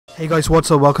Hey guys, what's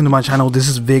up? Welcome to my channel. This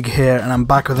is Vig here and I'm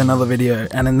back with another video,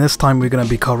 and in this time we're going to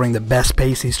be covering the best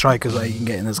PACEY strikers that you can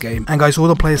get in this game. And guys, all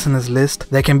the players in this list,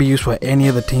 they can be used for any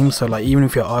other team, so like even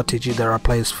if you're RTG there are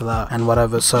players for that and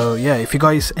whatever. So yeah, if you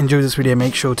guys enjoy this video,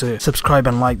 make sure to subscribe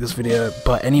and like this video.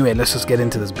 But anyway, let's just get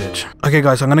into this bitch. Okay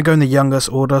guys, I'm going to go in the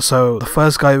youngest order. So the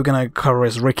first guy we're going to cover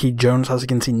is Ricky-Jade Jones. As you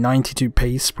can see, 92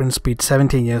 pace, sprint speed,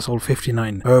 17 years old,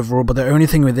 59 overall. But the only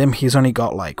thing with him, he's only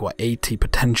got like what, 80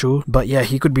 potential. But yeah,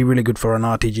 he could be really good for an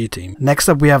RTG team. Next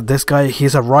up we have this guy.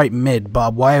 He's a right mid,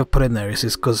 but why I've put in there is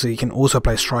because he can also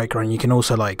play striker and you can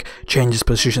also like change his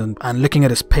position. And looking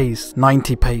at his pace,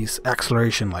 90 pace,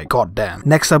 acceleration, like goddamn.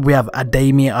 Next up we have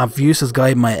Adeyemi. I've used this guy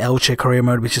in my Elche career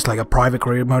mode, which is like a private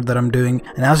career mode that I'm doing,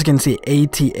 and as you can see,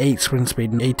 88 sprint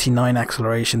speed and 89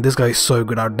 acceleration. This guy is so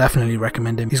good. I would definitely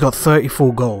recommend him. He's got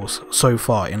 34 goals so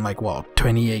far in like what,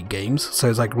 28 games, so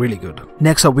it's like really good.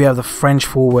 Next up we have the French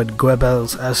forward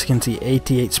Geubbels. As you can see,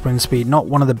 88 sprint speed, not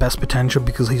one of the best potential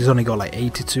because he's only got like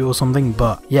 82 or something,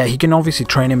 but yeah, he can obviously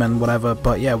train him and whatever,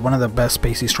 but yeah, one of the best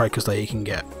PACEY strikers that you can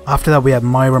get. After that we have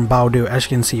Myron Boadu. As you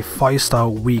can see, 5-star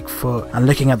weak foot, and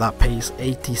looking at that pace,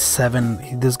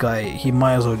 87, this guy, he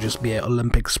might as well just be an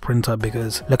Olympic sprinter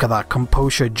because look at that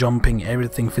composure, jumping,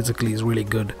 everything physically is really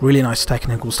good. Really nice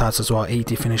technical stats as well,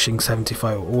 80 finishing,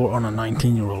 75, all on a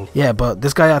 19-year-old. Yeah, but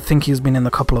this guy, I think he's been in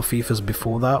a couple of FIFAs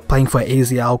before that, playing for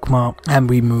AZ Alkmaar, and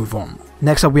we move on.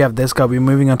 Next up we have this guy. We're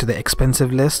moving on to the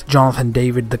expensive list. Jonathan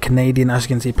David, the Canadian, as you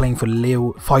can see, playing for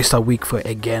Lille, 5-star weak foot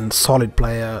again, solid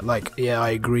player. Like, yeah, I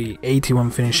agree.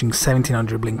 81 finishing, 79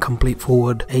 dribbling, complete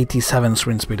forward, 87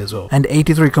 sprint speed as well, and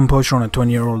 83 composure on a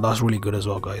 20-year-old. That's really good as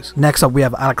well, guys. Next up we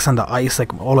have Alexander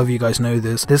Isak. All of you guys know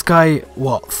this. This guy,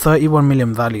 what, 31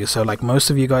 million value. So like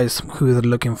most of you guys who are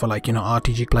looking for like, you know,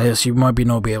 RTG players, you might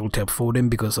not be able to afford him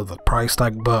because of the price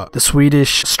tag. But the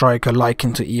Swedish striker,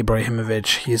 likened to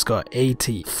Ibrahimovic, he's got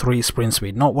 83 sprint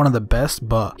speed. Not one of the best,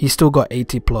 but he's still got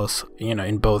 80 plus, you know,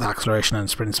 in both acceleration and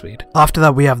sprint speed. After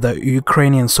that we have the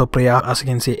Ukrainian Supriaha. As you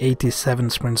can see, 87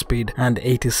 sprint speed and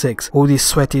 86. All these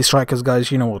sweaty strikers, guys,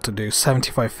 you know what to do.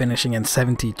 75 finishing and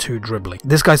 72 dribbling.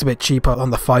 This guy's a bit cheaper on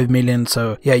the 5 million,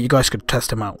 so yeah, you guys could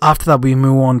test him out. After that we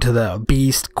move on to the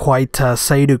beast Koïta,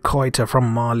 Sékou Koïta from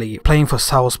Mali, playing for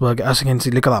Salzburg. As you can see,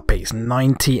 look at that pace,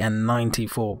 90 and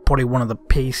 94. Probably one of the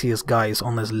paciest guys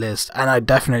on this list, and I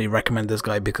definitely recommend this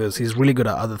guy because he's really good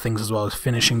at other things as well as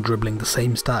finishing, dribbling, the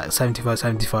same stat,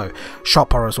 75, shot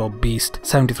power as well, beast,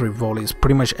 73 volleys,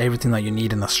 pretty much everything that you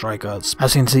need in a striker.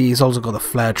 As you can see, he's also got the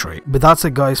flair trait. But that's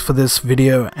it guys for this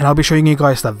video, and I'll be showing you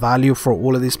guys the value for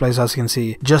all of these players. As you can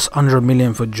see, just under $1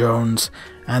 million for Jones,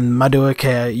 and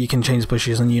Madueke, you can change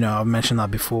position, you know, I've mentioned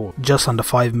that before, just under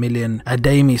 5 million.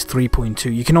 Adeyemi is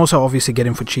 3.2. You can also obviously get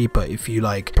him for cheaper if you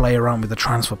like play around with the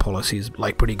transfer policies,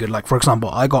 like pretty good. Like for example,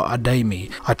 I got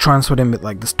Adeyemi, I transferred him with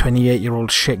like this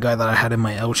 28-year-old shit guy that I had in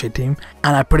my Elche team,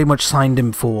 and I pretty much signed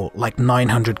him for like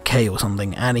 900k or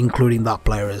something, and including that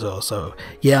player as well. So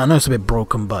yeah, I know it's a bit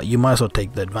broken, but you might as well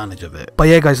take the advantage of it. But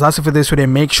yeah guys, that's it for this video.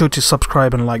 Make sure to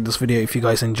subscribe and like this video if you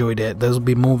guys enjoyed it. There'll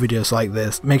be more videos like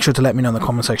this. Make sure to let me know in the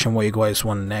comment section what you guys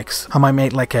want next. I might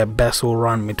make like a best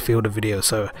all-round midfielder video,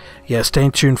 so yeah, stay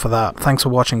tuned for that. Thanks for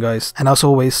watching guys, and as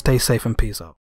always, stay safe and peace out.